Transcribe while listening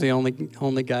The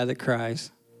only guy that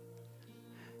cries.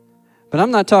 But I'm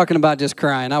not talking about just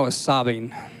crying. I was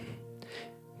sobbing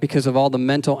because of all the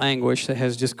mental anguish that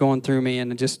has just gone through me,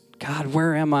 and just, God,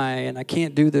 where am I? And I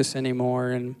can't do this anymore.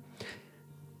 And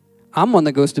I'm one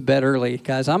that goes to bed early.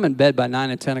 Guys, I'm in bed by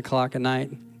 9 or 10 o'clock at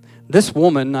night. This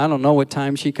woman, I don't know what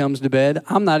time she comes to bed.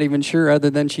 I'm not even sure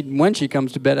when she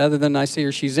comes to bed, other than I see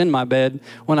her, she's in my bed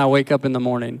when I wake up in the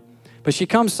morning. But she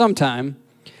comes sometime.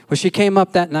 Well, she came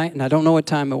up that night, and I don't know what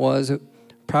time it was,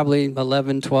 probably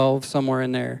 11, 12, somewhere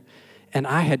in there. And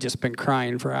I had just been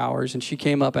crying for hours, and she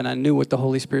came up, and I knew what the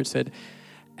Holy Spirit said.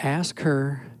 Ask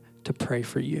her to pray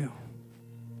for you.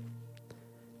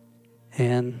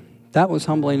 And that was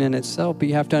humbling in itself, but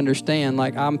you have to understand,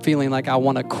 like, I'm feeling like I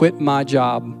want to quit my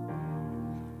job.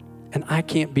 And I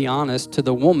can't be honest to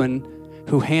the woman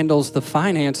who handles the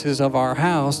finances of our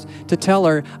house to tell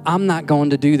her, I'm not going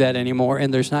to do that anymore,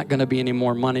 and there's not going to be any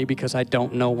more money because I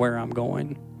don't know where I'm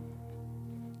going.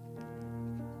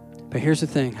 But here's the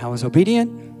thing. I was obedient,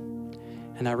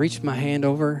 and I reached my hand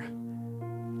over,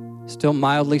 still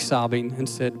mildly sobbing, and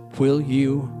said, will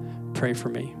you pray for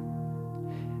me?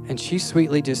 And she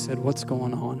sweetly just said, what's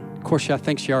going on? Of course, I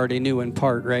think she already knew in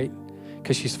part, right?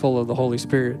 Because she's full of the Holy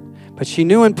Spirit. But she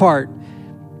knew in part.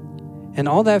 And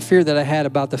all that fear that I had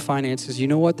about the finances, you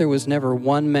know what? There was never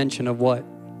one mention of what?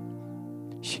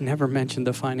 She never mentioned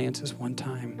the finances one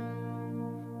time.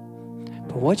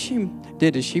 But what she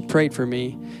did is she prayed for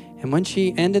me. And when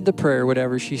she ended the prayer,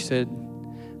 whatever, she said,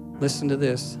 listen to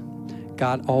this.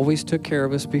 God always took care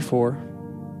of us before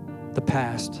the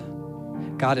past.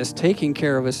 God is taking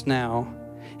care of us now,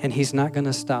 and he's not going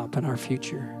to stop in our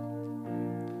future.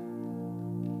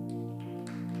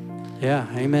 Yeah,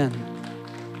 amen.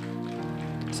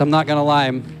 So I'm not going to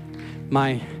lie,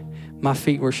 my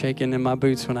feet were shaking in my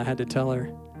boots when I had to tell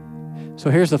her. So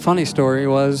here's the funny story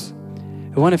was,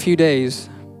 it went a few days,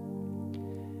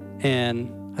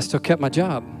 and I still kept my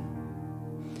job.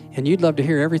 And you'd love to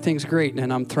hear everything's great,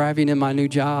 and I'm thriving in my new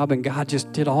job, and God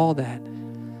just did all that.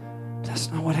 But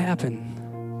that's not what happened.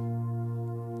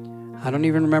 I don't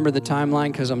even remember the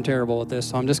timeline because I'm terrible at this,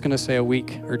 so I'm just going to say a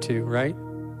week or two, right?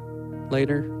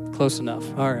 Later? Close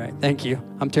enough. All right, thank you.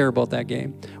 I'm terrible at that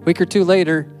game. A week or two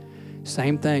later,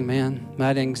 same thing, man. My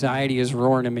anxiety is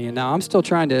roaring in me, and now I'm still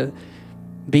trying to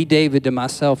be David to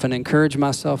myself and encourage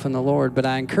myself in the Lord, but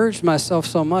I encouraged myself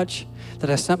so much that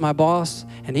I sent my boss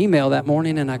an email that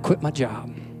morning, and I quit my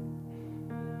job.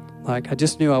 Like, I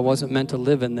just knew I wasn't meant to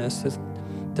live in this.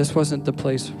 This wasn't the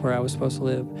place where I was supposed to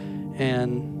live.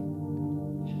 And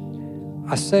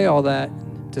I say all that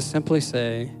to simply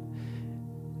say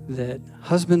that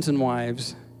husbands and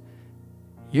wives,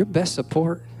 your best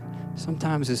support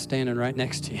sometimes is standing right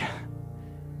next to you.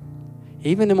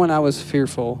 Even when I was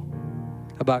fearful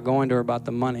about going to her about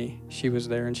the money, she was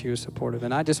there and she was supportive.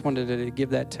 And I just wanted to give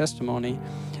that testimony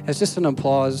as just an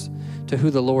applause to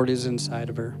who the Lord is inside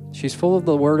of her. She's full of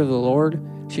the word of the Lord.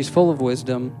 She's full of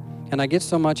wisdom. And I get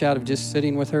so much out of just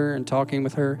sitting with her and talking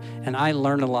with her, and I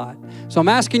learn a lot. So I'm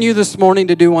asking you this morning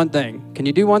to do one thing. Can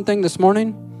you do one thing this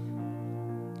morning?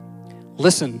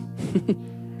 Listen.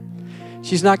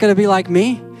 She's not going to be like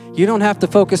me. You don't have to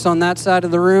focus on that side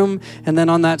of the room and then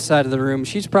on that side of the room.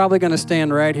 She's probably going to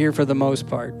stand right here for the most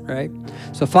part, right?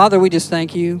 So, Father, we just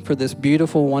thank you for this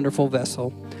beautiful, wonderful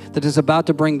vessel that is about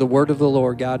to bring the word of the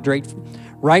Lord, God,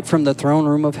 right from the throne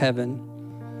room of heaven.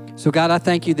 So, God, I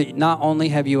thank you that not only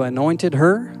have you anointed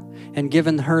her and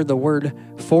given her the word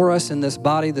for us in this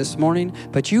body this morning,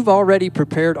 but you've already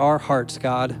prepared our hearts,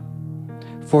 God,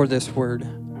 for this word.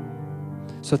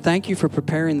 So thank you for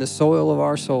preparing the soil of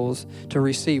our souls to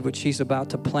receive what she's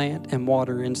about to plant and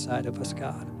water inside of us,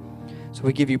 God. So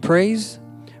we give you praise.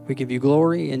 We give you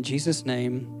glory. In Jesus'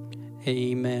 name,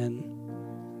 amen.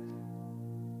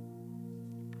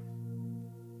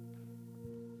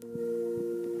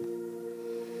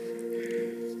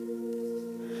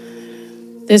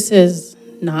 This is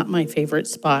not my favorite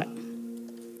spot.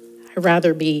 I'd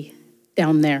rather be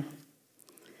down there.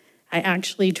 I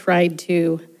actually tried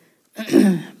to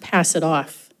pass it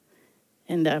off,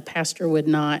 and Pastor would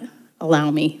not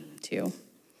allow me to.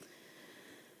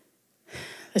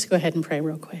 Let's go ahead and pray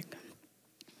real quick.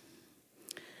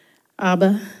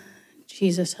 Abba,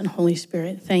 Jesus, and Holy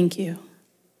Spirit, thank you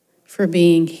for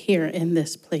being here in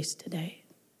this place today.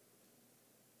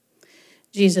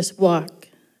 Jesus, walk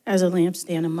as a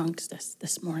lampstand amongst us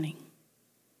this morning,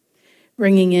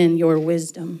 bringing in your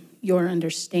wisdom, your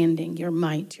understanding, your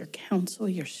might, your counsel,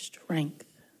 your strength,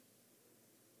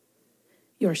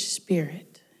 your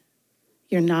spirit,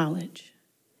 your knowledge,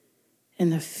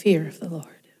 and the fear of the Lord.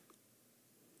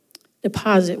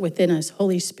 Deposit within us,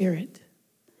 Holy Spirit,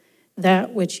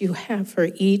 that which you have for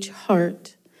each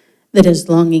heart that is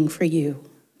longing for you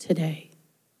today.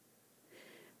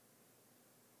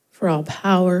 For all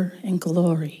power and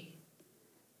glory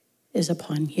is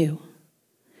upon you.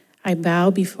 I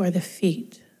bow before the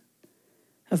feet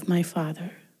of my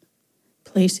Father,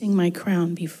 placing my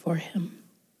crown before him.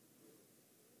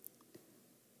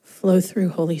 Flow through,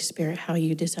 Holy Spirit, how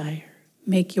you desire.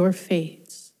 Make your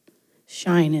face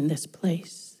shine in this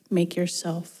place. Make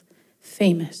yourself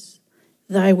famous.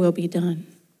 Thy will be done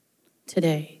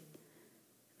today.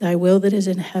 Thy will that is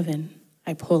in heaven,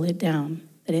 I pull it down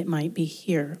that it might be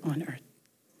here on earth.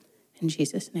 In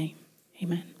Jesus' name,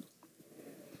 amen.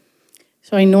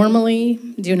 So I normally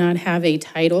do not have a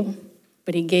title,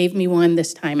 but he gave me one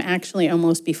this time, actually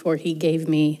almost before he gave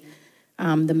me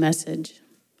the message.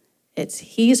 It's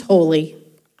he's holy,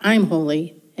 I'm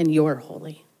holy, and you're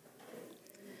holy.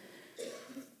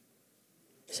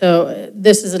 So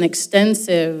this is an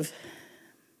extensive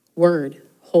word,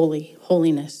 holy,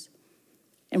 holiness.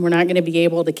 And we're not going to be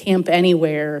able to camp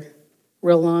anywhere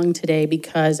real long today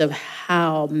because of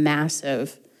how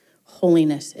massive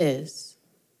holiness is.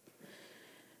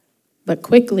 But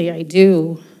quickly, I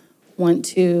do want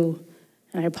to,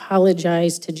 and I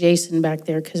apologize to Jason back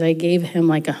there because I gave him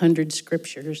like 100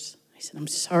 scriptures. I said, I'm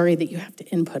sorry that you have to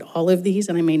input all of these,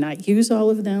 and I may not use all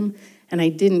of them, and I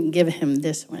didn't give him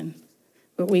this one.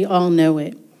 But we all know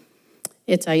it.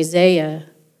 It's Isaiah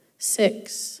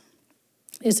 6.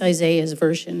 It's Isaiah's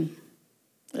version,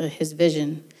 his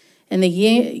vision. In the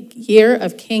year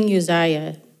of King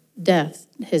Uzziah,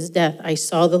 his death, I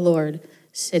saw the Lord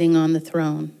sitting on the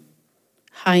throne,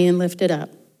 high and lifted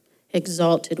up,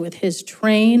 exalted, with his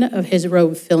train of his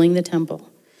robe filling the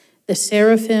temple. The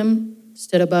seraphim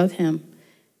stood above him,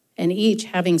 and each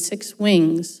having 6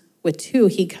 wings, with 2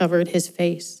 he covered his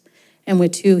face, and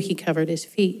with 2 he covered his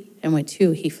feet, and with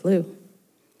 2 he flew.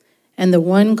 And the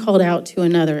one called out to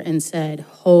another and said,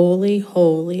 Holy,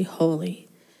 holy, holy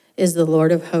is the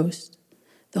Lord of hosts.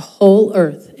 The whole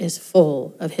earth is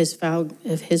full of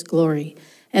his glory.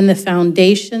 And the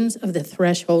foundations of the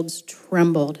thresholds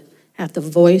trembled at the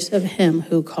voice of him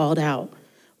who called out,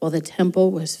 while the temple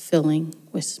was filling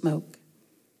with smoke.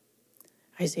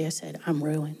 Isaiah said, I'm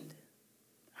ruined.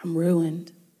 I'm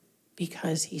ruined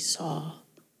because he saw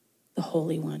the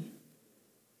Holy One,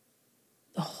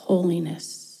 the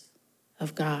holiness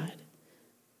of God.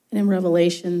 And in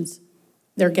Revelations,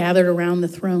 they're gathered around the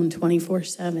throne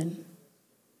 24/7.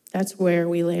 That's where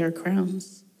we lay our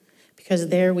crowns, because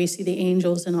there we see the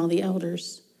angels and all the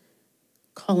elders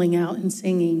calling out and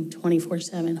singing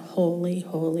 24/7, Holy,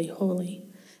 holy, holy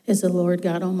is the Lord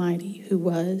God Almighty, who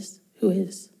was, who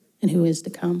is, and who is to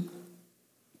come.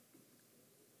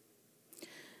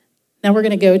 Now we're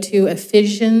going to go to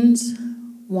Ephesians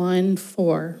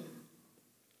 1:4.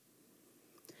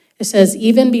 It says,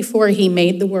 even before he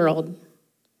made the world,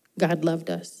 God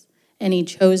loved us, and he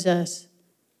chose us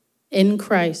in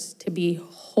Christ to be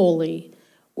holy,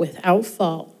 without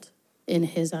fault in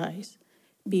his eyes.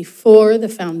 Before the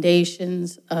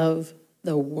foundations of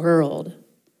the world,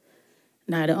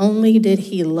 not only did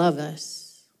he love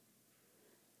us,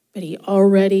 but he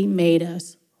already made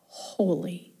us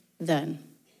holy then.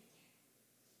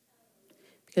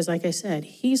 Because like I said,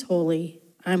 he's holy,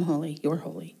 I'm holy, you're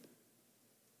holy.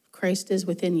 Christ is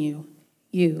within you.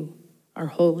 You are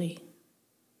holy.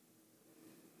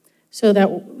 So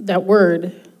that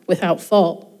word, without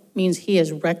fault, means he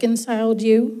has reconciled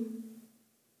you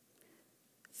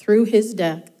through his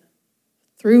death,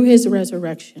 through his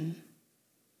resurrection.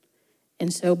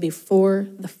 And so before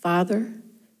the Father,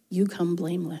 you come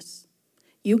blameless.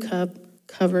 You come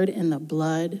covered in the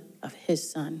blood of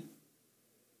his Son.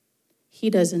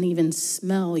 He doesn't even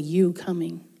smell you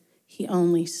coming. He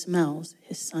only smells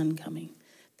his Son coming,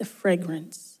 the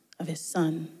fragrance of his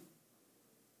Son.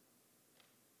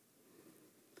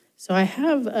 So I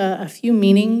have a few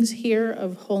meanings here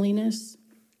of holiness,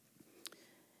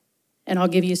 and I'll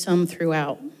give you some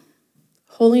throughout.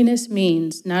 Holiness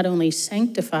means not only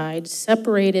sanctified,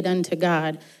 separated unto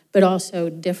God, but also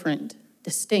different,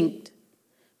 distinct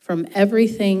from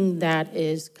everything that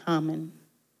is common.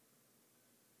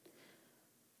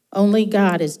 Only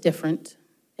God is different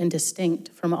and distinct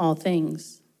from all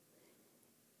things.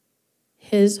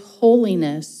 His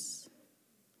holiness,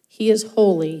 he is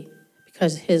holy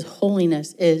because his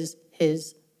holiness is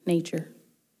his nature.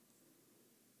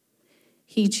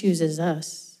 He chooses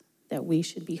us that we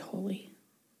should be holy.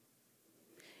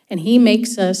 And he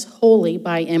makes us holy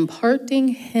by imparting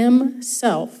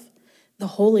himself, the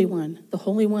Holy One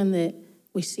that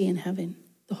we see in heaven,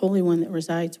 the Holy One that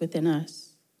resides within us.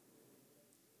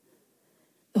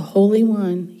 The Holy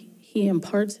One, he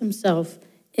imparts himself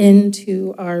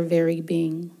into our very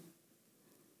being,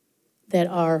 that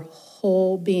our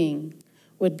whole being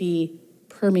would be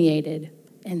permeated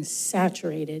and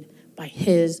saturated by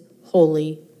his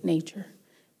holy nature,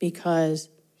 because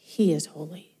he is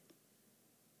holy.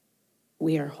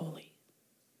 We are holy.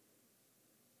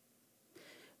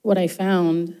 What I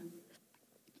found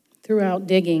throughout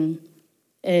digging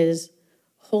is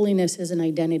holiness is an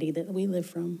identity that we live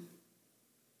from.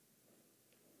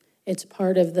 It's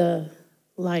part of the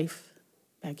life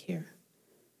back here.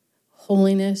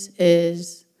 Holiness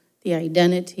is the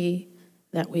identity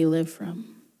that we live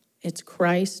from. It's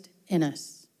Christ in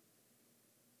us,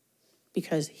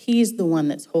 because he's the one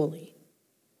that's holy.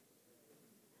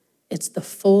 It's the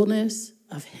fullness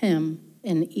of him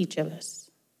in each of us.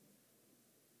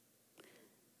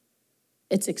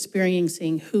 It's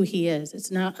experiencing who he is.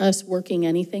 It's not us working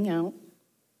anything out,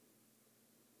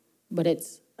 but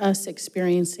it's us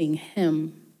experiencing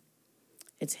him.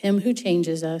 It's him who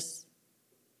changes us.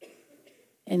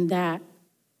 And that,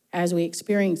 as we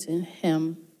experience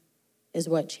him, is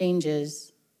what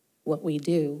changes what we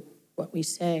do, what we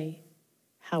say,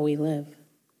 how we live.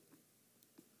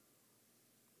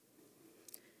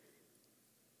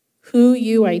 Who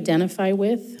you identify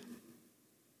with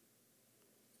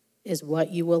is what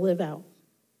you will live out.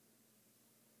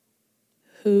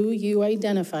 Who you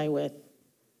identify with,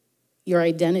 your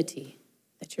identity,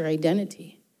 that's your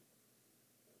identity,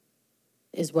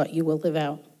 is what you will live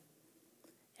out.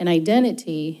 An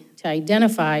identity, to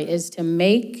identify, is to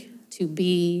make, to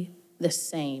be the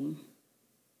same.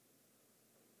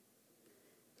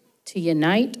 To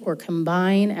unite or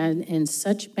combine in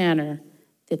such manner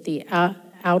that the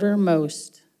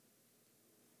outermost,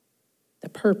 the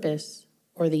purpose,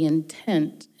 or the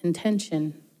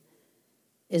intention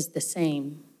is the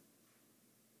same.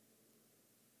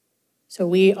 So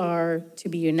we are to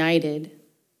be united,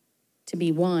 to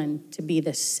be one, to be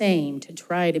the same, to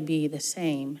try to be the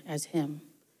same as him.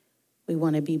 We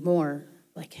want to be more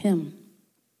like him.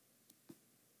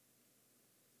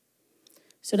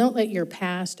 So don't let your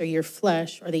past or your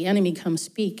flesh or the enemy come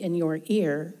speak in your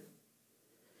ear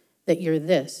that you're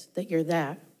this, that you're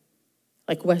that.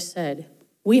 Like Wes said,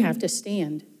 we have to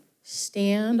stand.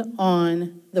 Stand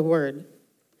on the word.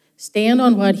 Stand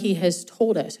on what he has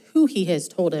told us, who he has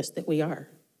told us that we are.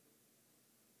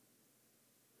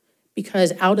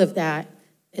 Because out of that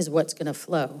is what's going to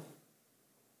flow.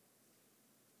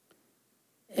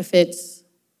 If it's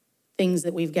things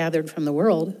that we've gathered from the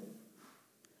world's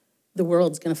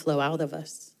going to flow out of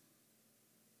us.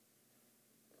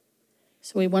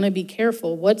 So we want to be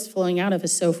careful what's flowing out of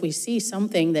us. So if we see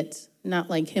something that's not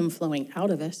like him flowing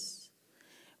out of us,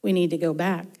 we need to go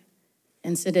back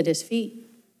and sit at his feet.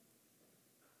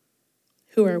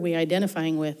 Who are we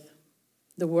identifying with?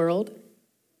 The world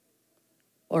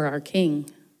or our King?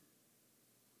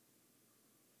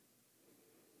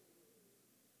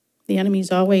 The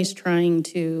enemy's always trying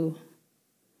to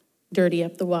dirty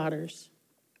up the waters,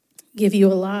 give you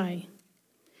a lie.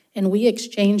 And we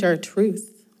exchange our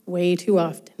truth way too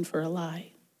often for a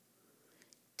lie.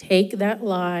 Take that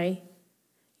lie.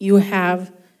 You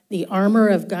have the armor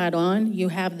of God on. You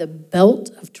have the belt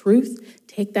of truth.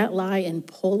 Take that lie and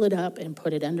pull it up and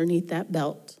put it underneath that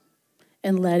belt.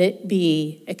 And let it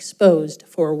be exposed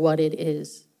for what it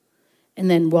is. And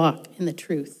then walk in the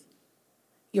truth.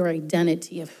 Your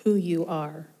identity of who you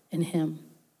are in him.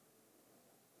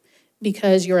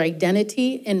 Because your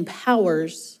identity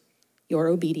empowers your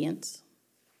obedience.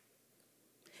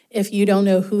 If you don't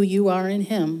know who you are in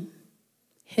him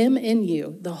in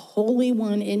you, the Holy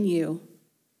One in you,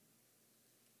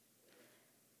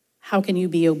 how can you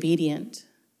be obedient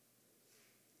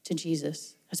to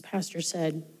Jesus? As Pastor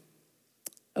said,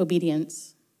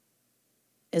 obedience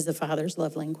is the Father's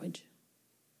love language.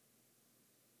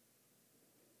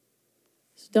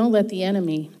 So don't let the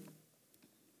enemy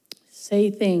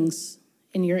say things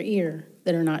in your ear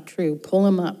that are not true. Pull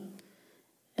them up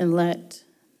and let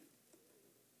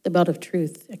the belt of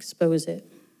truth expose it.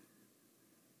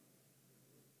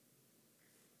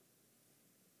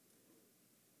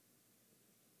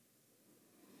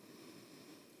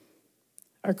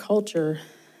 Our culture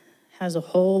has a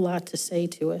whole lot to say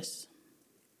to us.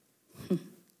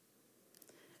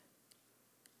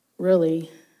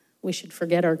 Really, we should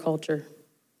forget our culture.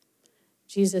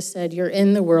 Jesus said, you're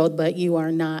in the world, but you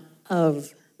are not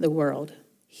of the world.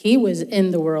 He was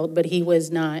in the world, but he was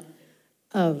not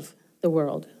of the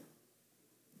world.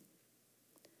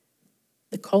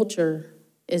 The culture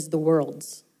is the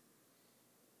world's.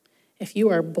 If you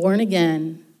are born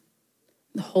again,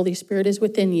 the Holy Spirit is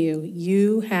within you,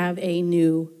 you have a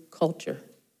new culture.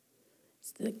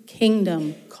 It's the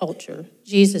kingdom culture,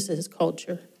 Jesus'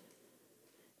 culture.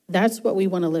 That's what we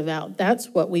want to live out. That's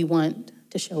what we want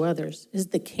to show others, is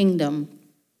the kingdom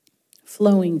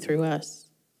flowing through us.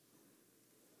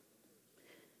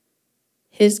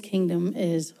 His kingdom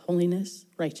is holiness,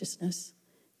 righteousness,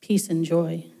 peace, and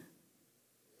joy.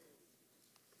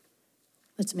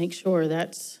 Let's make sure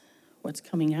that's what's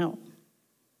coming out.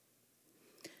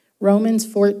 Romans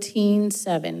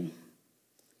 14:7,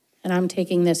 and I'm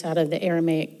taking this out of the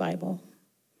Aramaic Bible.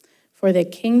 For the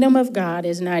kingdom of God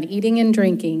is not eating and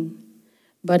drinking,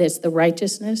 but it's the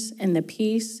righteousness and the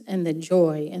peace and the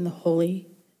joy in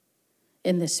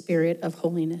the spirit of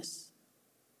holiness.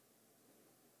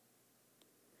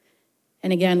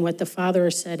 And again, what the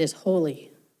Father said is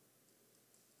holy.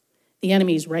 The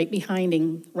enemy's right behind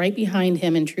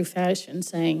him in true fashion,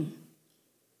 saying,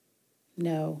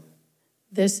 no,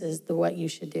 this is what you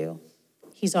should do.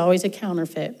 He's always a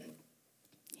counterfeit.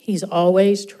 He's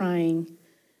always trying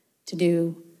to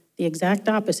do the exact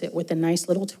opposite with a nice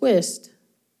little twist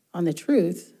on the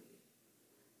truth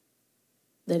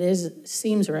that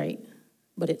seems right,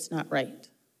 but it's not right.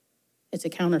 It's a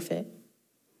counterfeit.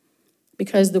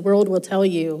 Because the world will tell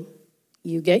you,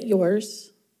 you get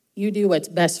yours, you do what's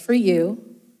best for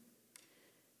you,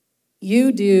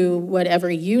 you do whatever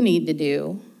you need to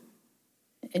do,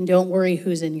 and don't worry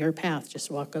who's in your path, just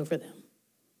walk over them.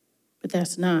 But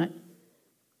that's not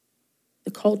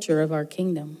the culture of our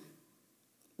kingdom.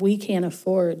 We can't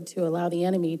afford to allow the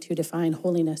enemy to define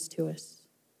holiness to us.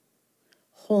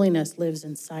 Holiness lives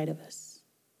inside of us.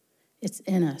 It's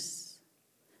in us.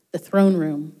 The throne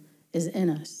room is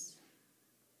in us.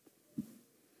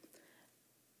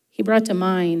 He brought to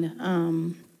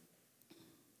mind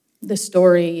the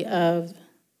story of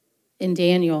in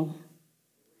Daniel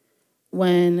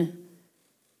when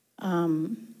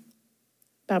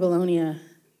Babylonia,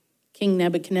 King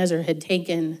Nebuchadnezzar had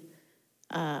taken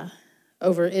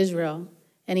over Israel,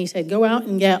 and he said, go out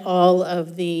and get all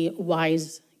of the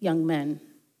wise young men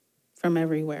from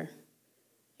everywhere,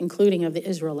 including of the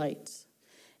Israelites.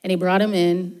 And he brought them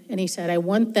in, and he said, I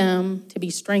want them to be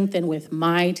strengthened with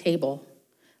my table.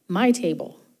 My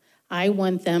table. I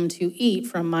want them to eat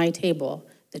from my table.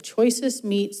 The choicest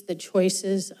meats, the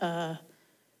choicest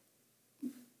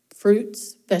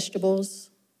fruits, vegetables,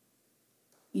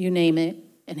 you name it,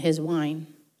 and his wine.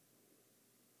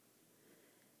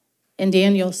 And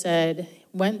Daniel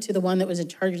went to the one that was in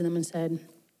charge of them and said,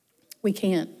 we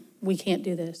can't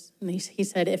do this. And he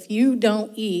said, if you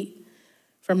don't eat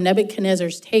from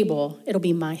Nebuchadnezzar's table, it'll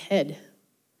be my head.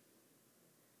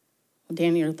 Well,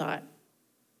 Daniel thought,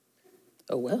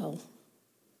 oh, well,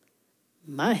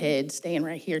 my head's staying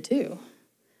right here too.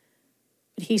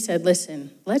 But he said,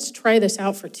 listen, let's try this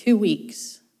out for 2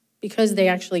 weeks, because they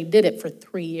actually did it for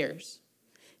 3 years.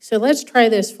 So let's try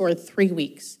this for 3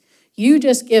 weeks. You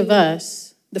just give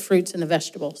us the fruits and the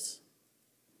vegetables,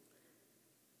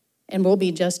 and we'll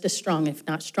be just as strong, if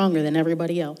not stronger, than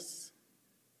everybody else.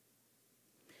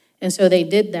 And so they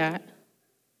did that,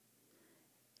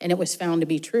 and it was found to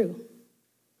be true.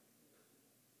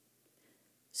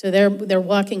 So they're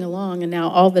walking along, and now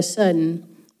all of a sudden,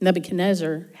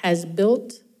 Nebuchadnezzar has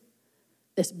built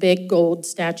this big gold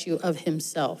statue of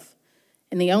himself.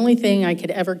 And the only thing I could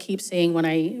ever keep saying when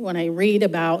I read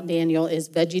about Daniel is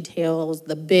VeggieTales,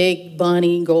 the big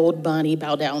bunny, gold bunny,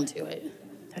 bow down to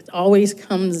it. That always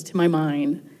comes to my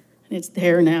mind. And it's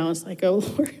there now. It's like, oh,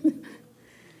 Lord.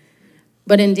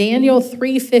 But in Daniel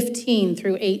 3:15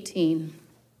 through 18,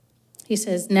 he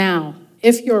says, now,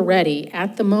 if you're ready,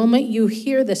 at the moment you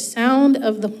hear the sound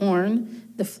of the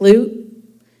horn, the flute,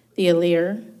 the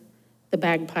lyre, the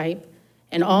bagpipe,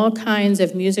 and all kinds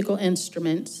of musical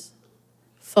instruments,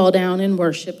 fall down and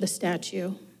worship the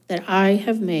statue that I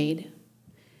have made.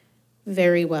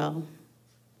 Very well.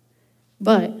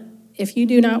 But if you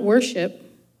do not worship,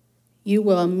 you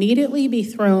will immediately be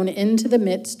thrown into the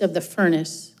midst of the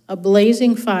furnace, a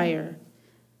blazing fire.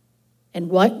 And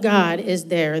what God is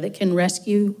there that can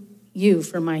rescue you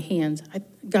from my hands?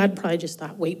 God probably just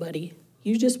thought, wait, buddy,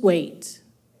 you just wait.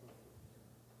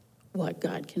 What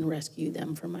God can rescue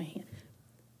them from my hand.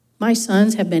 My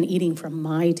sons have been eating from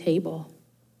my table.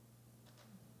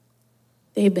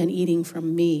 They've been eating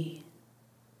from me.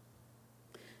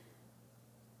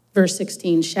 Verse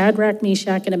 16, Shadrach,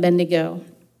 Meshach, and Abednego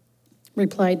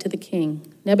replied to the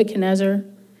king, Nebuchadnezzar,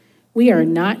 we are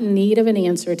not in need of an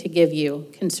answer to give you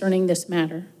concerning this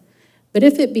matter. But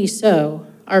if it be so,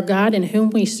 our God in whom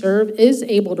we serve is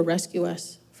able to rescue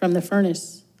us from the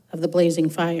furnace of the blazing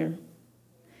fire.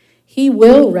 He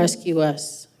will rescue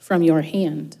us from your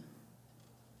hand,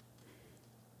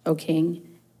 O king,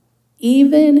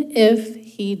 even if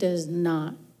he does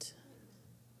not.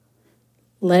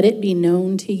 Let it be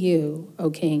known to you,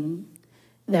 O king,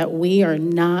 that we are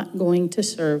not going to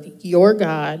serve your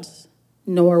gods,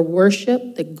 nor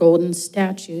worship the golden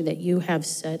statue that you have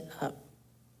set up.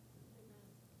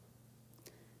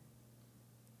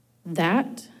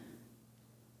 That,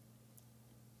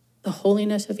 the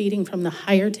holiness of eating from the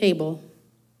higher table,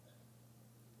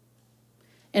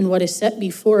 and what is set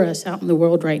before us out in the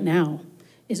world right now,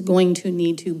 is going to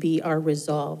need to be our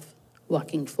resolve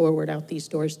walking forward out these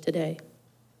doors today.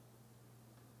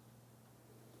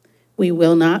 We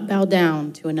will not bow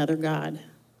down to another God.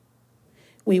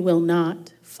 We will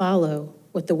not follow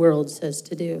what the world says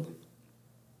to do.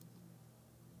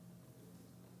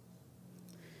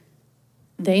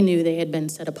 They knew they had been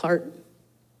set apart.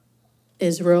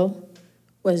 Israel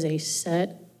was a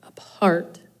set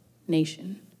apart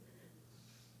nation.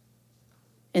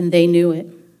 And they knew it.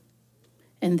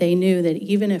 And they knew that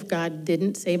even if God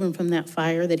didn't save them from that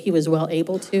fire, that he was well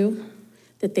able to,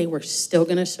 that they were still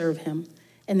going to serve him.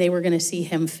 And they were going to see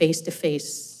him face to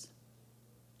face,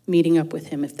 meeting up with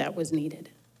him if that was needed.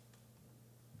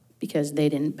 Because they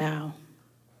didn't bow.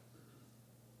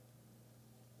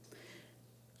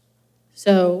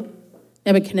 So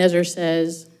Nebuchadnezzar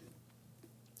says,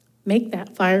 make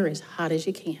that fire as hot as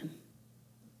you can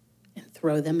and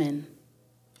throw them in.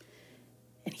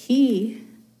 And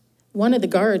one of the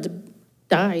guards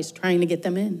dies trying to get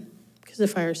them in because the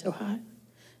fire is so hot.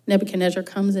 Nebuchadnezzar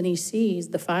comes and he sees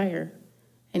the fire.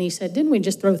 And he said, didn't we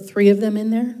just throw 3 of them in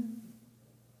there?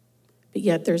 But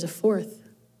yet there's a 4th.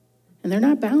 And they're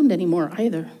not bound anymore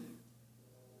either.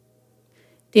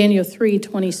 Daniel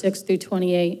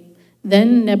 3:26-28.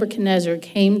 Then Nebuchadnezzar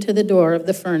came to the door of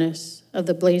the furnace of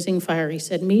the blazing fire. He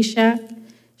said, Meshach,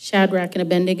 Shadrach, and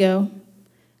Abednego,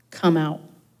 come out.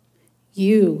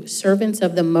 You, servants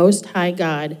of the Most High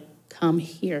God, come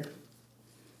here.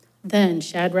 Then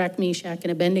Shadrach, Meshach,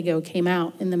 and Abednego came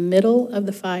out in the middle of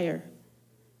the fire.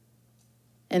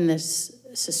 And the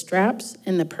satraps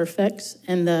and the prefects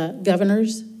and the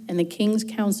governors and the king's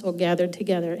council gathered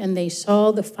together, and they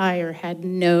saw the fire had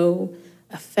no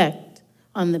effect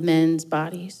on the men's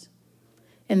bodies.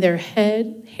 And their hair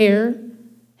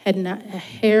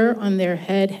on their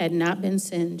head had not been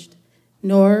singed,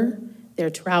 nor their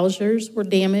trousers were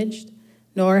damaged,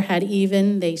 nor had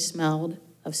even they smelled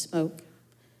of smoke.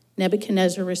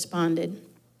 Nebuchadnezzar responded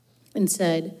and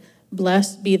said,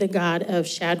 Blessed be the God of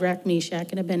Shadrach,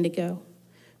 Meshach, and Abednego,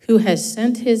 who has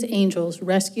sent his angels,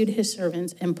 rescued his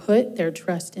servants, and put their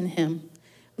trust in him,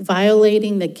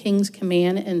 violating the king's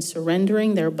command and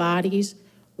surrendering their bodies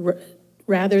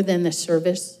rather than the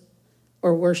service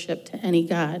or worship to any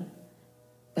god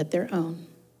but their own.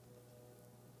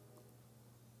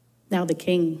 Now the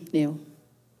king knew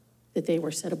that they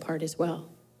were set apart as well.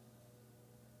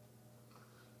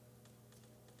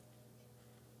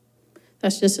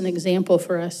 That's just an example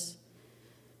for us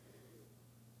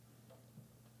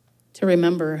to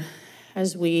remember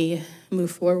as we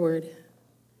move forward.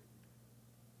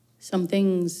 Some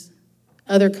things,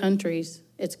 other countries,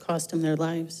 it's cost them their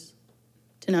lives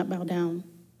to not bow down,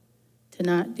 to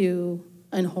not do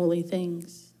unholy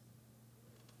things.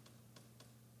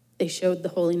 They showed the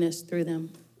holiness through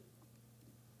them,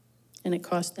 and it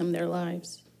cost them their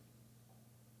lives.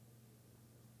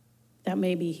 That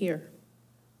may be here.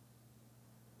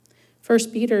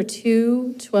 1 Peter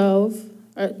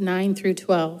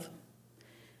 2:9-12.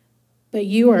 But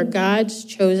you are God's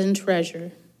chosen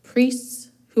treasure,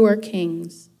 priests who are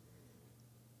kings,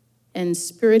 and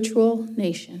spiritual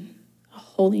nation, a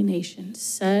holy nation,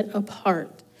 set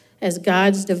apart as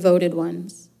God's devoted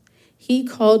ones. He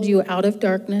called you out of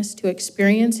darkness to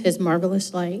experience his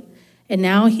marvelous light, and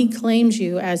now he claims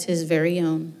you as his very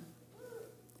own.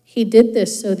 He did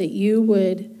this so that you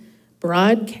would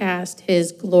broadcast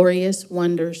his glorious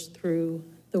wonders through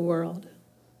the world.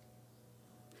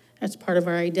 That's part of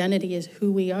our identity, is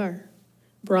who we are,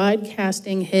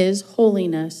 broadcasting his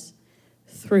holiness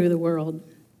through the world.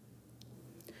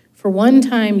 For one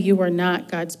time you were not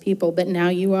God's people, but now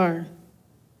you are.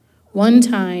 One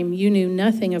time you knew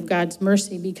nothing of God's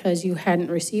mercy because you hadn't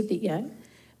received it yet,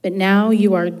 but now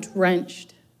you are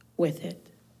drenched with it.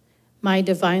 My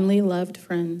divinely loved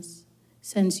friends,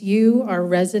 since you are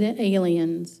resident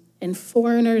aliens and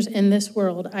foreigners in this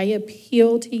world, I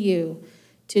appeal to you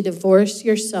to divorce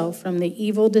yourself from the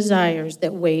evil desires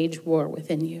that wage war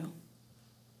within you.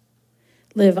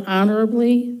 Live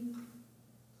honorably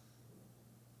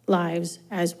lives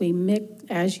as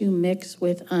you mix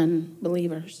with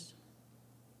unbelievers.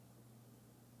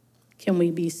 Can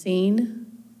we be seen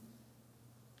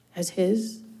as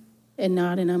his and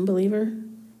not an unbeliever?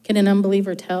 Can an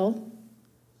unbeliever tell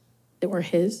that we're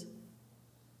his?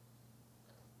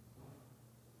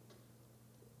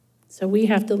 So we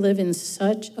have to live in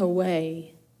such a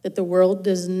way that the world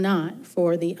does not,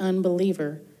 for the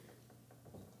unbeliever,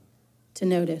 to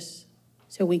notice.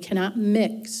 So we cannot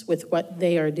mix with what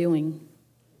they are doing.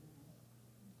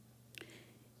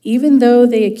 Even though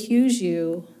they accuse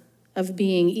you of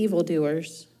being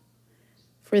evildoers,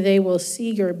 for they will see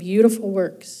your beautiful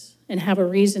works and have a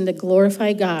reason to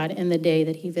glorify God in the day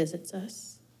that he visits us.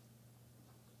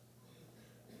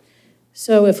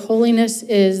 So if holiness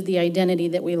is the identity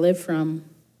that we live from,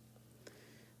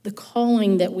 the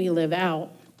calling that we live out,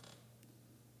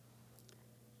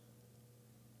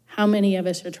 how many of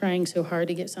us are trying so hard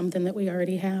to get something that we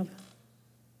already have?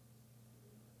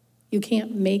 You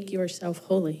can't make yourself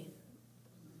holy.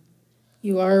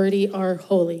 You already are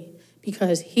holy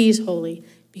because he's holy,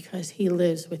 because he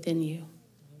lives within you.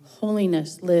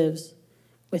 Holiness lives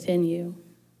within you.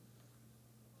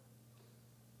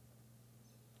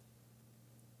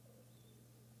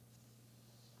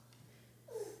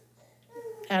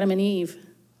 Adam and Eve,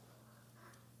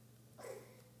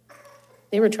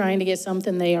 they were trying to get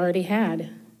something they already had.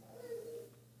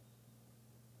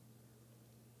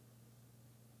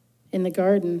 In the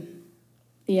garden,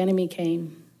 the enemy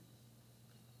came.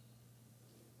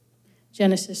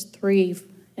 Genesis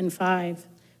 3:5.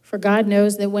 For God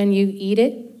knows that when you eat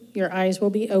it, your eyes will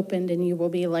be opened and you will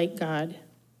be like God.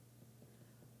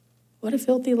 What a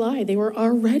filthy lie. They were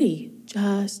already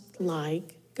just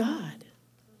like God.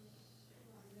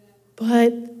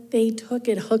 But they took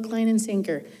it hook, line, and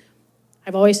sinker.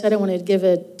 I've always said I want to give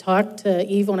a talk to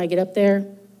Eve when I get up there.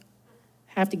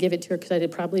 I have to give it to her because I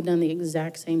had probably done the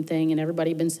exact same thing, and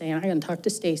everybody had been saying, I'm going to talk to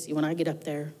Stacy when I get up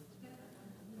there.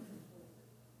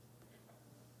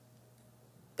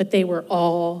 But they were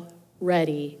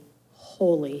already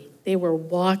holy. They were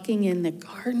walking in the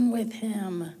garden with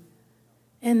him.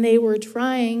 And they were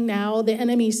trying now. The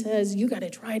enemy says, you got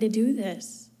to try to do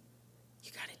this.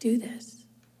 You got to do this.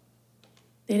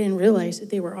 They didn't realize that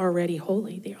they were already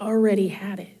holy. They already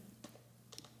had it.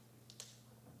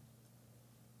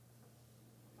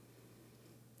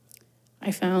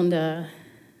 I found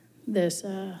this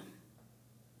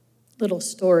little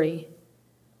story,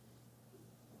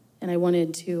 and I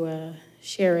wanted to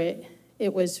share it.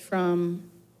 It was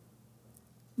from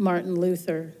Martin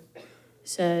Luther.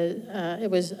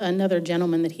 It was another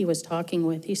gentleman that he was talking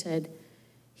with. He said,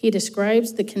 he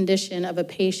describes the condition of a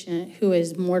patient who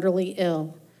is mortally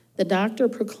ill. The doctor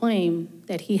proclaimed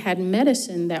that he had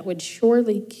medicine that would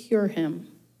surely cure him.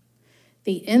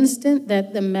 The instant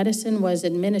that the medicine was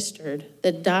administered,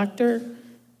 the doctor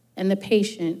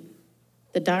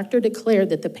declared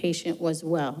that the patient was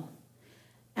well.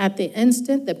 At the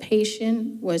instant, the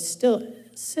patient was still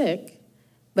sick,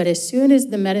 but as soon as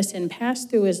the medicine passed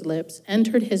through his lips,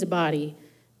 entered his body,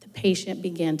 the patient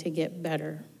began to get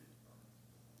better.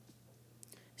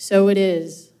 So it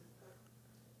is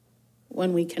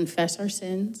when we confess our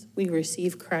sins, we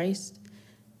receive Christ.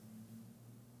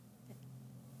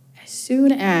 As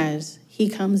soon as he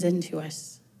comes into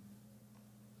us,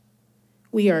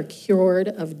 we are cured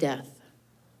of death.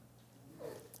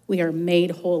 We are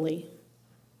made holy.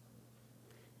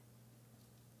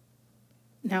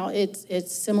 Now,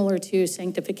 it's similar to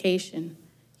sanctification.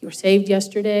 You were saved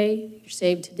yesterday, you're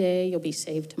saved today, you'll be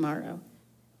saved tomorrow.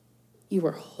 You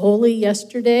were holy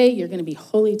yesterday, you're going to be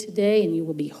holy today, and you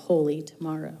will be holy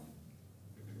tomorrow.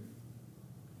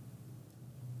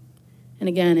 And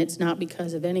again, it's not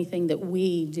because of anything that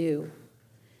we do.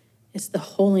 It's the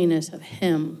holiness of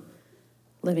him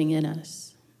living in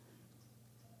us.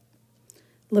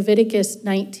 Leviticus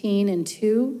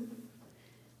 19:2.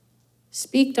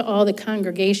 Speak to all the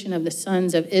congregation of the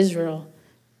sons of Israel,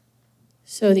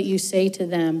 so that you say to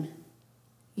them,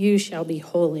 you shall be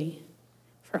holy,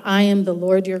 for I am the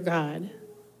Lord your God,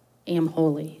 am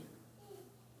holy.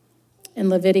 In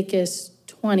Leviticus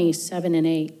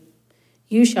 20:7-8,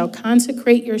 you shall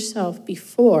consecrate yourself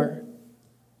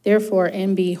therefore,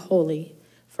 and be holy,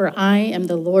 for I am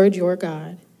the Lord your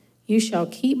God. You shall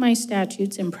keep my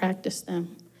statutes and practice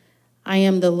them. I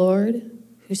am the Lord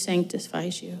who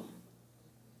sanctifies you.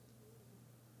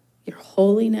 You're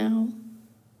holy now.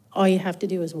 All you have to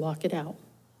do is walk it out.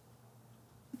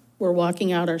 We're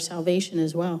walking out our salvation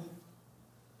as well.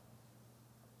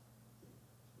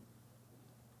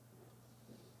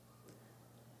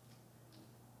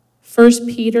 First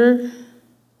Peter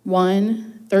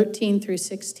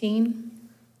 1:13-16.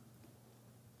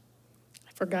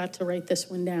 I forgot to write this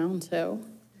one down, so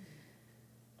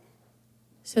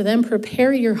then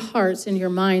prepare your hearts and your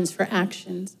minds for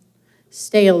actions.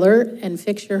 Stay alert and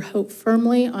fix your hope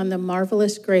firmly on the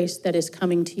marvelous grace that is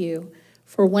coming to you.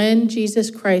 For when Jesus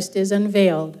Christ is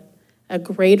unveiled, a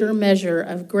greater measure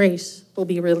of grace will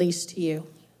be released to you.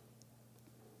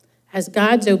 As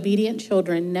God's obedient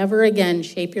children, never again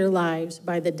shape your lives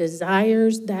by the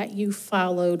desires that you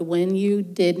followed when you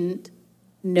didn't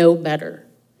know better.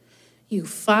 You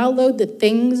followed the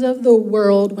things of the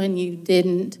world when you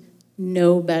didn't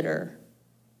know better.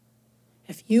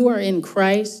 If you are in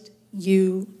Christ,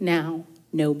 you now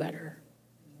know better.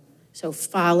 So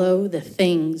follow the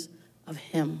things of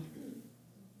him.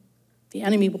 The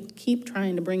enemy will keep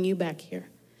trying to bring you back here,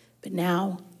 but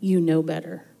now you know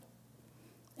better.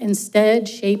 Instead,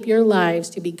 shape your lives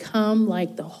to become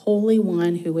like the Holy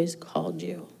One who has called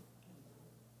you.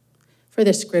 For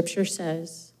the scripture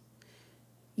says,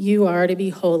 you are to be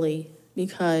holy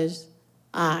because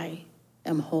I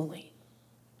am holy.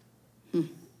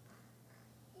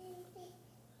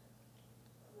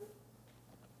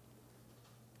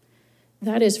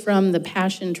 That is from the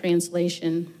Passion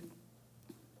Translation.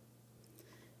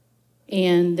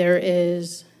 And there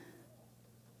is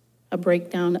a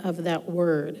breakdown of that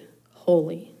word,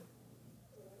 holy.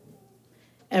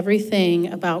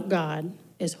 Everything about God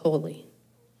is holy.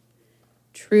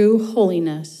 True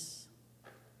holiness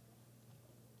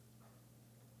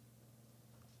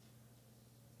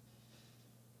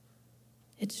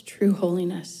it's true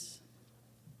holiness.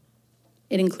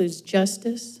 It includes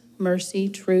justice, mercy,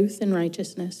 truth, and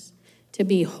righteousness. To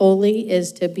be holy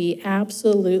is to be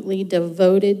absolutely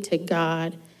devoted to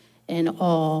God in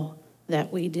all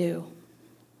that we do.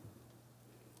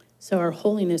 So our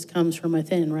holiness comes from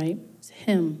within, right? It's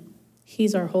him.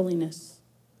 He's our holiness.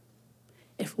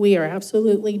 If we are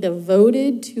absolutely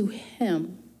devoted to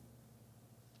him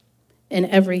in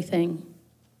everything,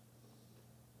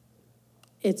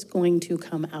 it's going to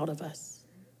come out of us,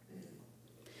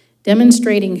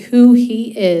 demonstrating who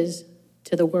he is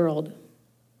to the world.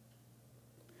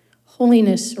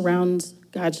 Holiness surrounds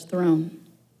God's throne.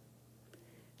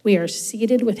 We are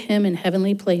seated with him in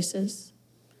heavenly places.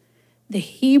 The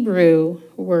Hebrew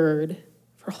word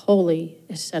for holy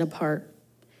is set apart,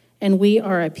 and we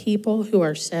are a people who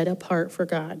are set apart for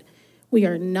God. We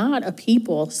are not a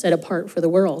people set apart for the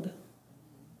world.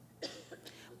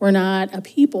 We're not a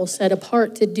people set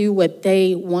apart to do what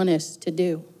they want us to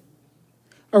do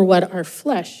or what our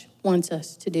flesh wants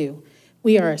us to do.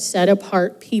 We are a set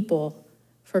apart people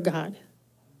for God,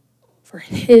 for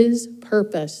his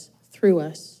purpose through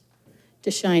us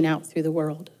to shine out through the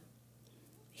world.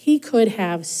 He could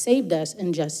have saved us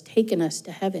and just taken us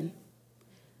to heaven,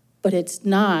 but it's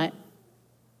not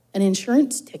an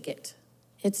insurance ticket.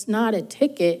 It's not a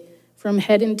ticket from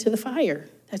heading to the fire.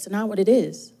 That's not what it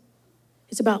is.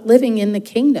 It's about living in the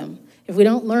kingdom. If we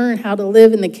don't learn how to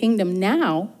live in the kingdom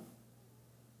now,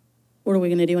 what are we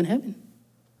going to do in heaven?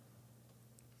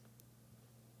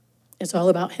 It's all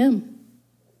about him.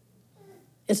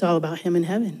 It's all about him in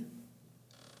heaven.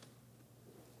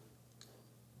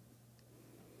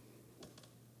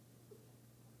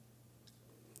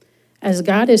 As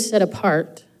God is set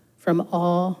apart from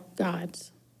all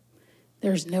gods,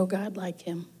 there's no God like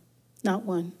him, not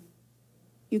one.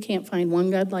 You can't find one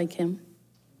God like him.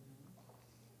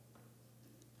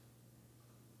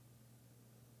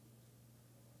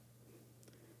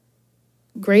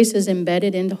 Grace is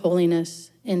embedded into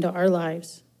holiness, into our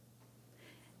lives.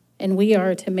 And we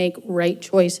are to make right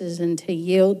choices and to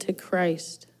yield to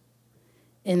Christ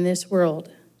in this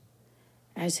world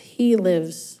as he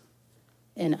lives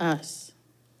in us.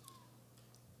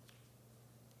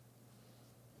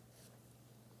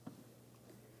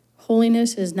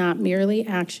 Holiness is not merely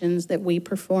actions that we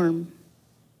perform,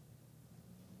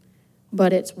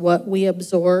 but it's what we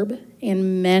absorb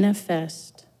and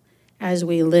manifest as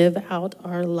we live out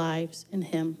our lives in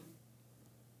him.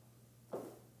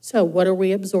 So what are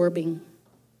we absorbing?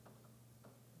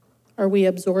 Are we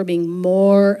absorbing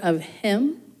more of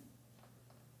him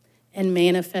and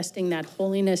manifesting that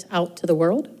holiness out to the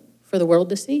world for the world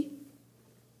to see?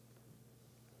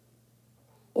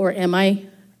 Or am I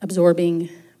absorbing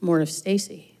more of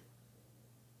Stacy?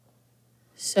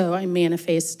 So I'm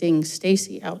manifesting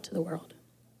Stacy out to the world.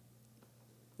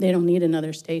 They don't need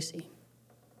another Stacy,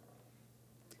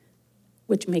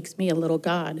 which makes me a little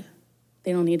God.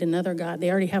 They don't need another God.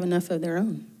 They already have enough of their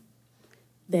own.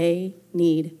 They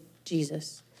need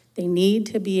Jesus. They need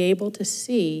to be able to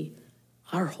see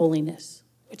our holiness,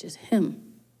 which is him.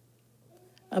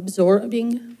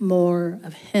 Absorbing more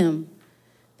of him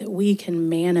that we can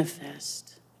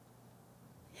manifest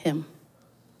him.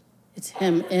 It's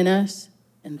him in us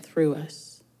and through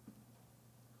us.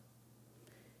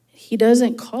 He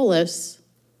doesn't call us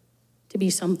to be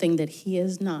something that he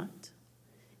is not.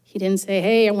 He didn't say,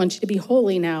 hey, I want you to be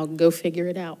holy now. Go figure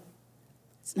it out.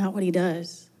 It's not what he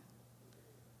does.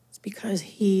 It's because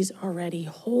he's already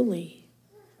holy.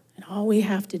 And all we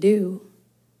have to do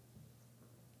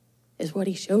is what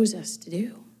he shows us to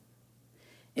do.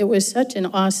 It was such an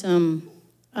awesome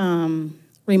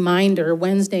reminder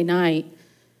Wednesday night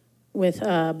with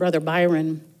Brother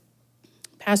Byron.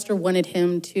 Pastor wanted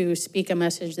him to speak a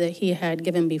message that he had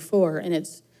given before, and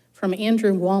it's from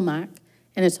Andrew Womack,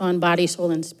 and it's on body, soul,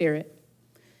 and spirit.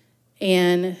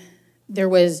 And there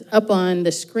was up on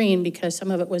the screen, because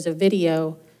some of it was a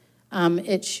video,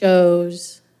 it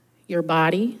shows your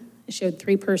body. It showed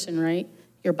three-person, right?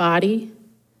 Your body,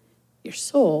 your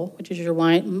soul, which is your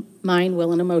mind,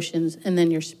 will, and emotions, and then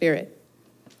your spirit.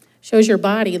 Shows your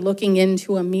body looking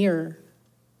into a mirror.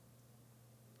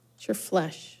 It's your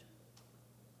flesh.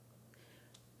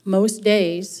 Most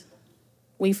days,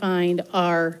 we find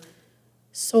our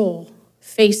soul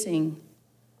facing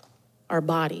our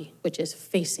body, which is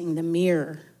facing the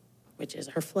mirror, which is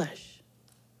our flesh.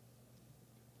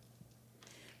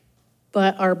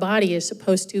 But our body is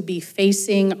supposed to be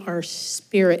facing our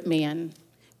spirit man,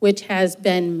 which has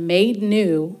been made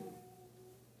new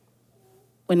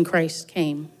when Christ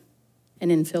came and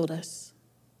infilled us.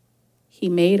 He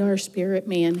made our spirit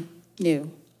man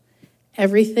new.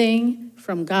 Everything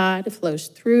from God flows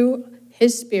through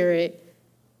his spirit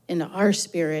into our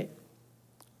spirit,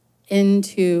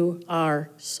 into our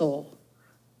soul.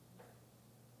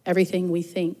 Everything we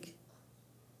think.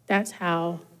 That's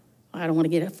how, I don't want to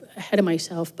get ahead of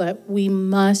myself, but we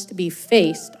must be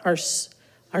faced, our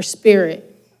spirit.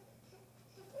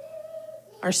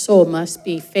 Our soul must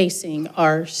be facing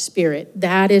our spirit.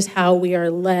 That is how we are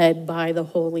led by the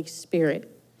Holy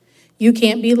Spirit. You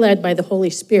can't be led by the Holy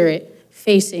Spirit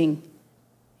facing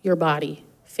your body,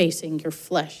 facing your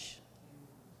flesh.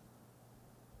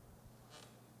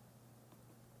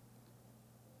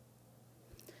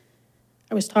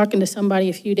 I was talking to somebody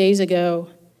a few days ago.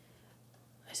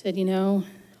 I said,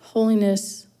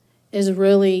 holiness is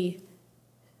really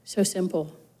so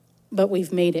simple, but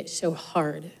we've made it so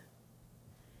hard.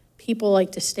 People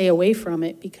like to stay away from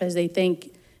it because they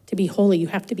think to be holy, you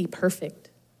have to be perfect.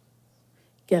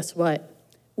 Guess what?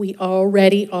 We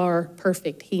already are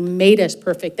perfect. He made us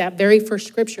perfect. That very first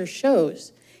scripture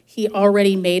shows he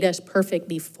already made us perfect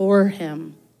before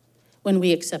him when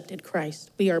we accepted Christ.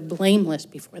 We are blameless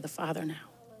before the Father now.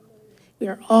 We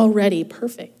are already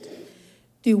perfect.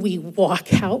 Do we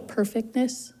walk out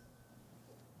perfectness?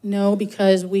 No,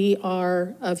 because we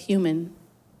are of human.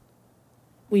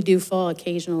 We do fall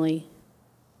occasionally.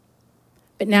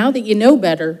 But now that you know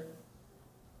better,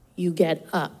 you get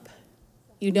up.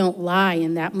 You don't lie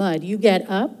in that mud. You get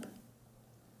up.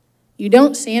 You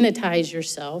don't sanitize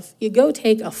yourself. You go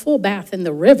take a full bath in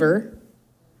the river.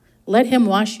 Let him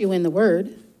wash you in the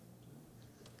word.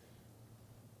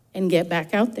 And get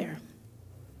back out there.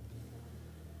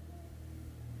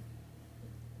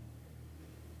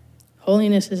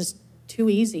 Holiness is too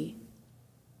easy.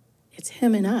 It's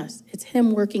him and us. It's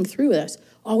him working through us.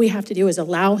 All we have to do is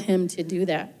allow him to do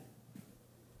that.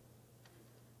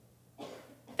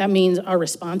 That means our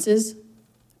responses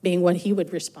being what he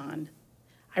would respond.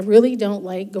 I really don't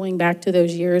like going back to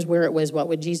those years where it was, what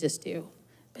would Jesus do?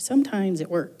 But sometimes it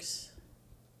works.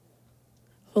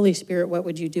 Holy Spirit, what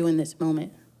would you do in this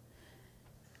moment?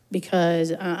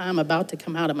 Because I'm about to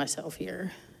come out of myself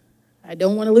here. I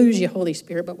don't want to lose you, Holy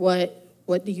Spirit, but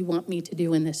what do you want me to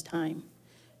do in this time?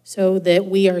 So that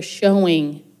we are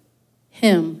showing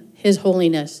him, his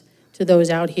holiness, to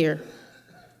those out here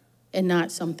and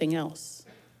not something else.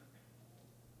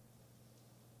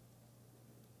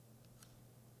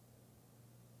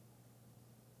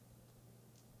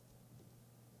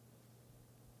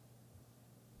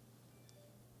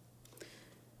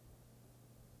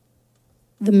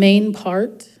 The main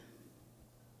part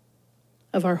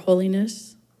of our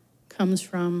holiness comes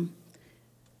from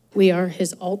we are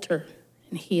his altar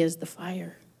and he is the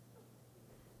fire.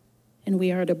 And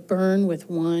we are to burn with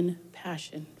one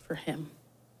passion for him.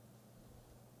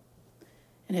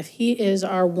 And if he is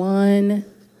our one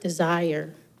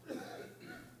desire,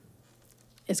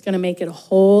 it's going to make it a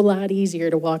whole lot easier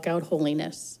to walk out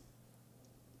holiness.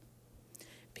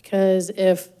 Because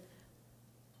if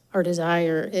our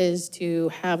desire is to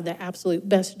have the absolute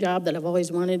best job that I've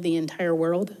always wanted the entire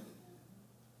world,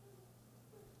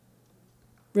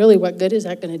 really, what good is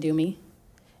that going to do me?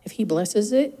 If he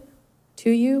blesses it to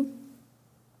you,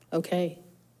 okay.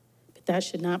 But that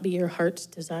should not be your heart's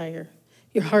desire.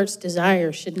 Your heart's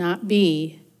desire should not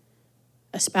be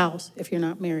a spouse if you're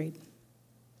not married.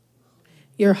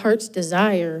 Your heart's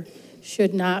desire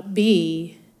should not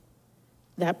be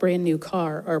that brand new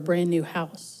car or a brand new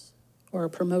house or a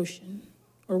promotion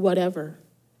or whatever.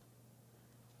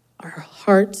 Our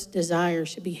heart's desire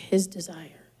should be his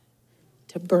desire,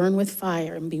 to burn with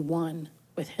fire and be one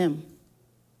with him.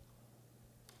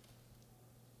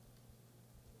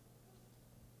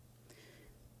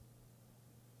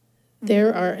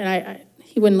 There are, and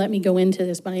he wouldn't let me go into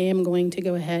this, but I am going to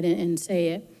go ahead and say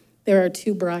it. There are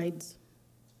two brides.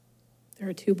 There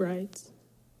are two brides.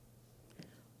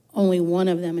 Only one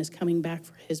of them is coming back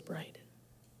for his bride.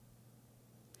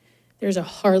 There's a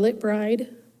harlot bride,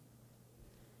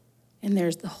 and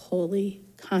there's the holy,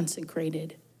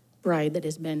 consecrated bride that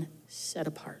has been set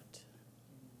apart.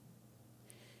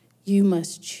 You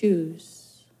must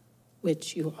choose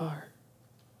which you are.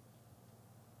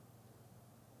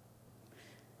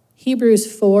 Hebrews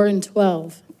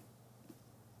 4:12.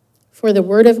 For the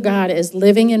word of God is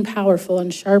living and powerful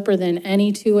and sharper than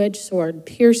any two-edged sword,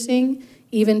 piercing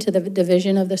even to the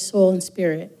division of the soul and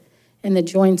spirit, and the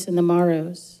joints and the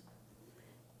marrows,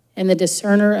 and the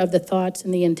discerner of the thoughts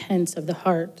and the intents of the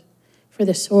heart. For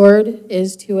the sword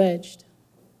is two-edged.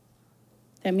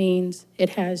 That means it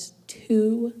has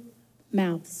two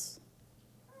mouths.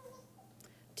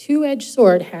 Two-edged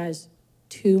sword has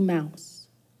two mouths.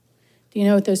 Do you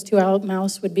know what those two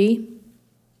mouths would be?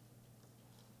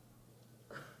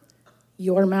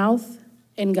 Your mouth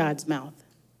and God's mouth.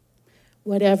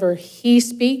 Whatever he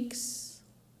speaks,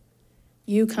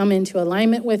 you come into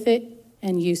alignment with it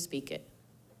and you speak it.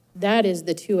 That is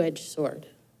the two-edged sword.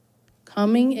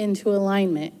 Coming into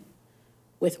alignment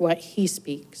with what he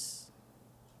speaks.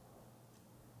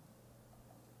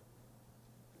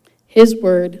 His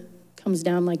word comes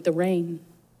down like the rain.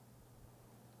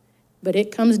 But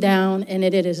it comes down and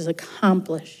it is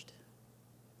accomplished.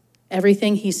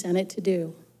 Everything he sent it to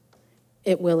do,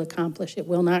 it will accomplish. It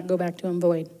will not go back to him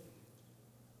void.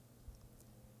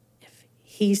 If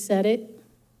he said it,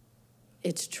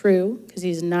 it's true, because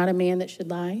he's not a man that should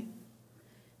lie.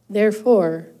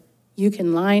 Therefore, you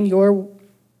can line your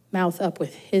mouth up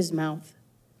with his mouth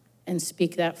and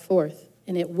speak that forth.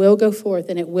 And it will go forth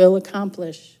and it will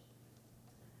accomplish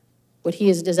what he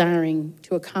is desiring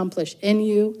to accomplish in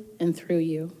you and through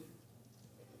you.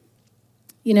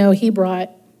 You know,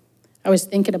 I was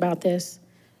thinking about this,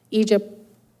 Egypt,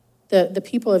 the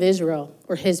people of Israel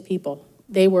were his people.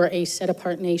 They were a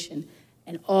set-apart nation,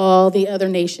 and all the other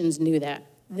nations knew that.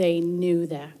 They knew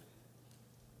that.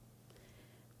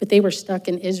 But they were stuck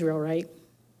in Israel, right?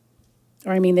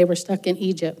 They were stuck in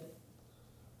Egypt.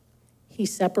 He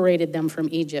separated them from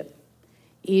Egypt.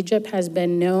 Egypt has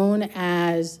been known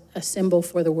as a symbol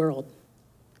for the world.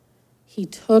 He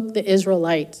took the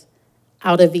Israelites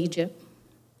out of Egypt.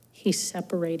 He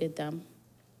separated them.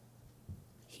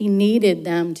 He needed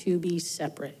them to be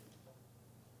separate.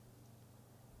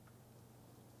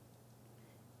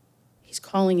 He's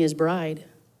calling his bride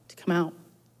to come out,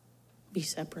 be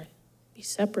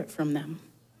separate from them.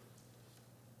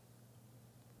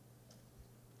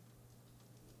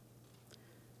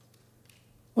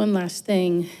 One last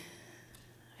thing.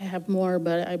 I have more,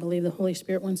 but I believe the Holy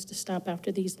Spirit wants to stop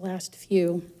after these last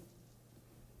few.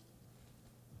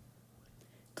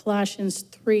 Colossians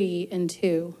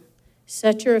 3:2.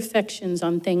 Set your affections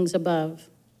on things above,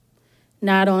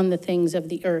 not on the things of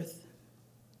the earth.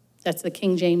 That's the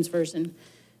King James Version.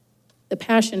 The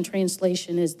Passion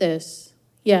Translation is this.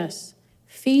 Yes,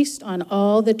 feast on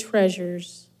all the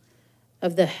treasures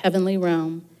of the heavenly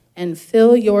realm and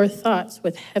fill your thoughts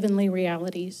with heavenly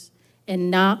realities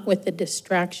and not with the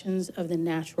distractions of the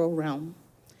natural realm.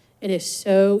 It is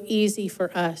so easy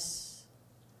for us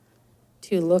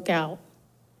to look out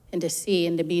and to see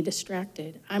and to be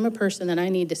distracted. I'm a person that I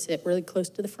need to sit really close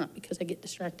to the front because I get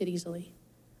distracted easily.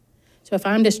 So if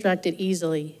I'm distracted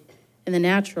easily in the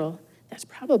natural, that's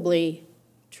probably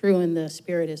true in the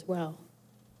spirit as well.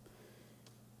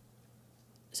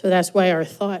 So that's why our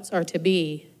thoughts are to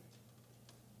be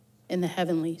in the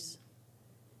heavenlies,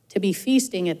 to be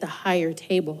feasting at the higher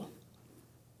table.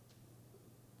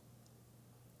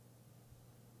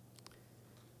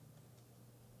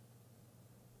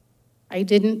 I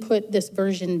didn't put this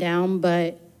version down,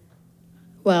 but,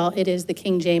 well, it is the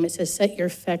King James. It says, set your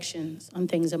affections on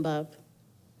things above.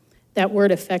 That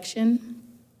word affection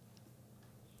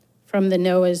from the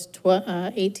Noah's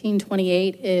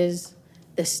 18:28 is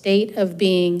the state of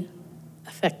being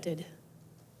affected.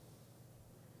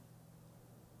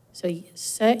 So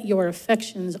set your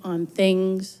affections on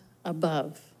things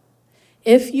above.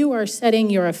 If you are setting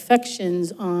your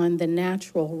affections on the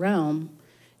natural realm,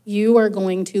 you are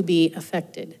going to be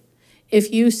affected.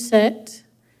 If you set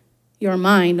your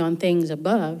mind on things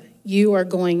above, you are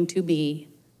going to be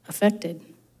affected.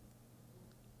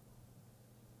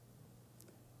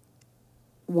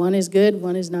 One is good,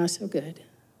 one is not so good.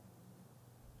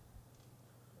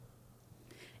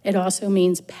 It also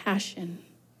means passion.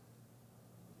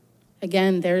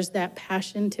 Again, there's that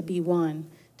passion to be one,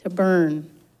 to burn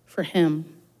for him.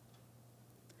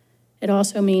 It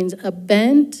also means a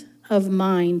bent of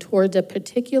mind towards a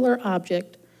particular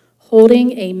object,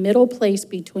 holding a middle place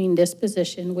between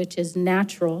disposition, which is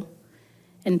natural,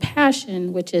 and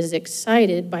passion, which is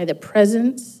excited by the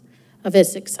presence of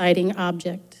its exciting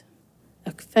object.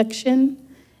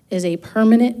 Affection is a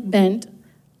permanent bent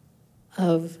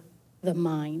of the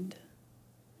mind.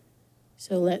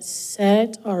 So let's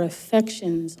set our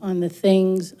affections on the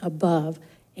things above,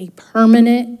 a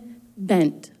permanent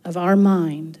bent of our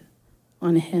mind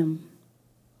on him.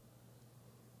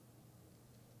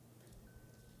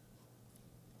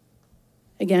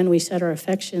 Again, we set our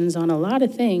affections on a lot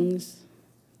of things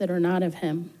that are not of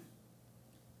him.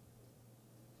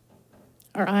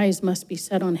 Our eyes must be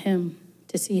set on him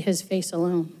to see his face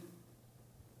alone.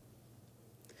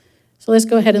 So let's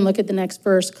go ahead and look at the next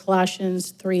verse,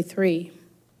 Colossians 3:3.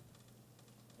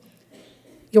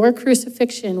 Your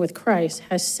crucifixion with Christ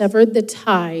has severed the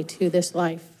tie to this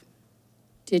life.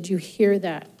 Did you hear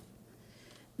that?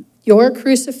 Your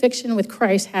crucifixion with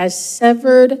Christ has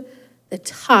severed the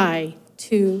tie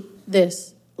to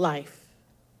this life.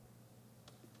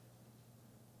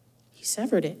 He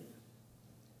severed it.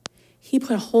 He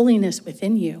put holiness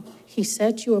within you. He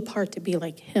set you apart to be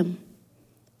like him,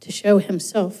 to show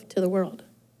himself to the world.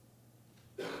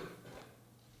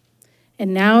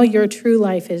 And now your true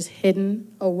life is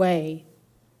hidden away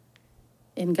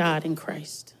in God in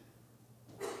Christ.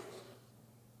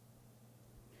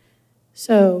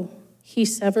 So he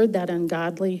severed that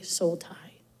ungodly soul tie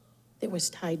that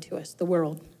was tied to us, the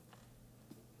world.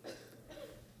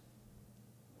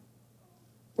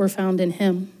 We're found in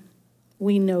him.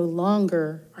 We no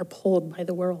longer are pulled by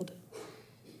the world.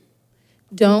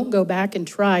 Don't go back and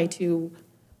try to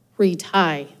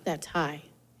retie that tie.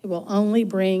 It will only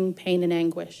bring pain and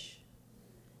anguish.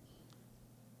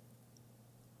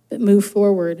 But move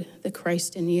forward, the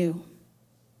Christ in you.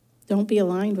 Don't be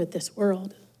aligned with this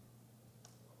world.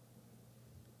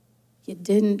 You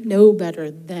didn't know better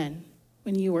then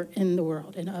when you were in the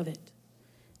world and of it.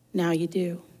 Now you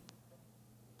do.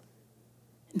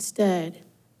 Instead,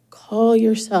 call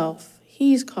yourself.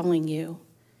 He's calling you.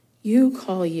 You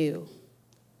call you.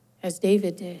 As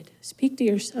David did, speak to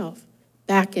yourself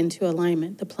back into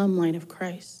alignment, the plumb line of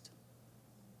Christ.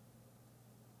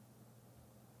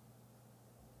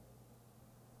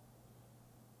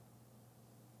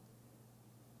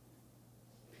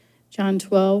 John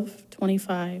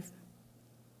 12:25.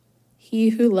 He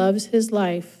who loves his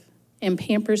life and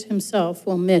pampers himself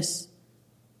will miss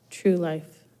true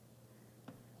life.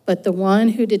 But the one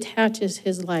who detaches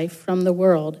his life from the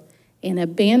world and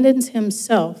abandons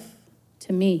himself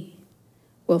to me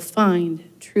will find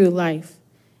true life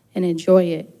and enjoy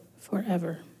it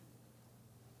forever.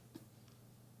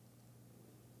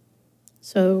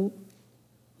 So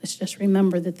let's just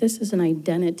remember that this is an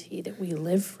identity that we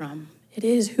live from. It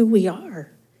is who we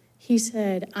are. He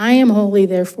said, I am holy,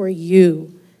 therefore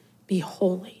you be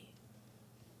holy.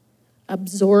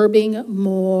 Absorbing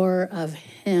more of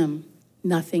him,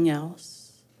 nothing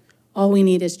else. All we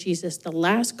need is Jesus. The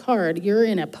last card, you're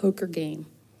in a poker game.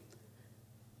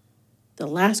 The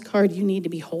last card you need to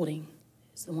be holding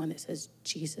is the one that says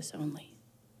Jesus only.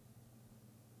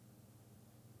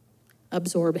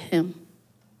 Absorb him.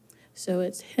 So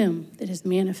it's him that is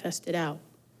manifested out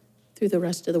through the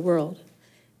rest of the world.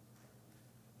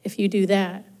 If you do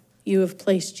that, you have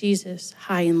placed Jesus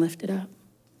high and lifted up.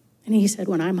 And he said,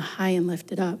 when I'm high and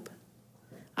lifted up,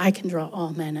 I can draw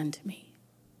all men unto me.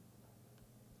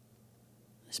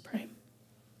 Let's pray.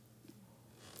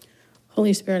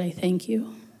 Holy Spirit, I thank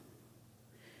you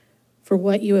for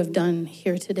what you have done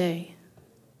here today.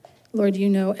 Lord, you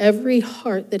know every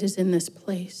heart that is in this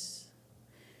place.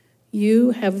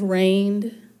 You have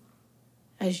reigned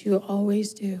as you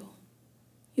always do.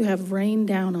 You have rained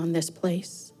down on this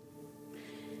place.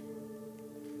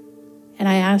 And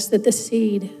I ask that the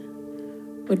seed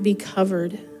would be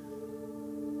covered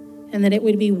and that it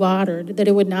would be watered, that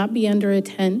it would not be under a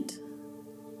tent,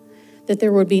 that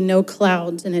there would be no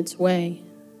clouds in its way,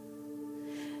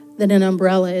 that an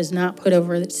umbrella is not put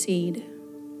over the seed,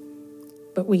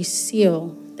 but we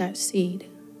seal that seed.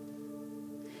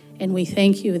 And we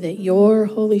thank you that your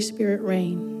Holy Spirit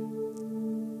reign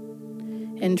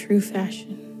in true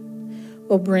fashion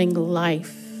will bring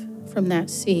life from that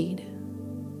seed.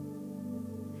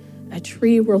 A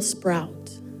tree will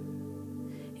sprout.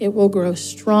 It will grow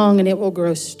strong and it will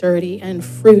grow sturdy and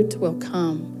fruit will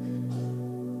come.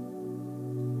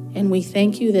 And we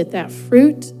thank you that that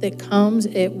fruit that comes,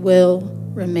 it will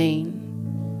remain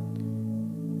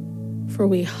for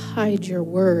we hide your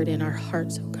word in our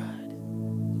hearts, oh God.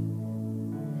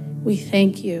 We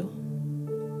thank you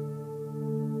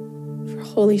for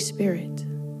Holy Spirit,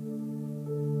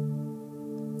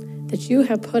 that you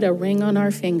have put a ring on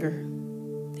our finger,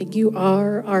 that you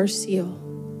are our seal,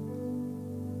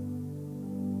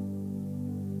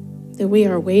 that we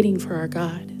are waiting for our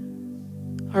God,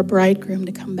 our bridegroom,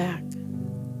 to come back.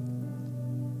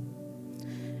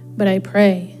 But I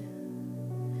pray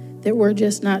that we're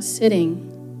just not sitting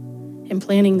and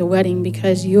planning the wedding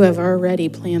because you have already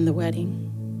planned the wedding.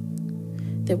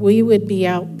 That we would be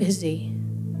out busy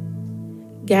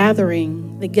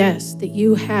gathering the guests that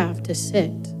you have to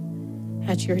sit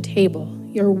at your table,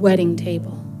 your wedding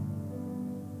table.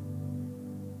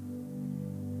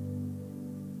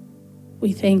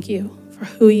 We thank you for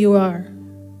who you are.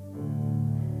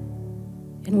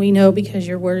 And we know, because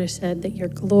your word has said, that your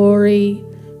glory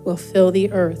will fill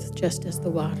the earth just as the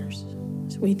waters.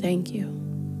 So we thank you.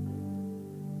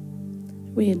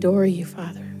 We adore you,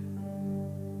 Father.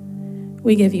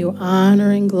 We give you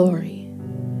honor and glory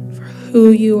for who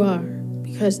you are,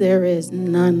 because there is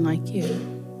none like you.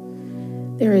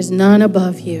 There is none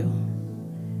above you,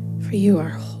 for you are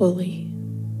holy.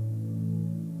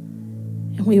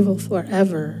 And we will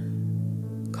forever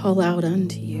call out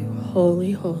unto you,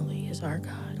 holy, holy is our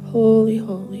God. Holy,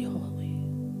 holy, holy.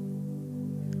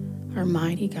 Our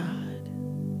mighty God,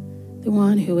 the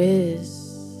one who is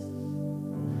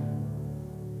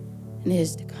and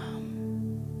is to come.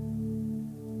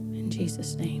 In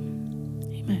Jesus' name,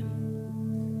 amen.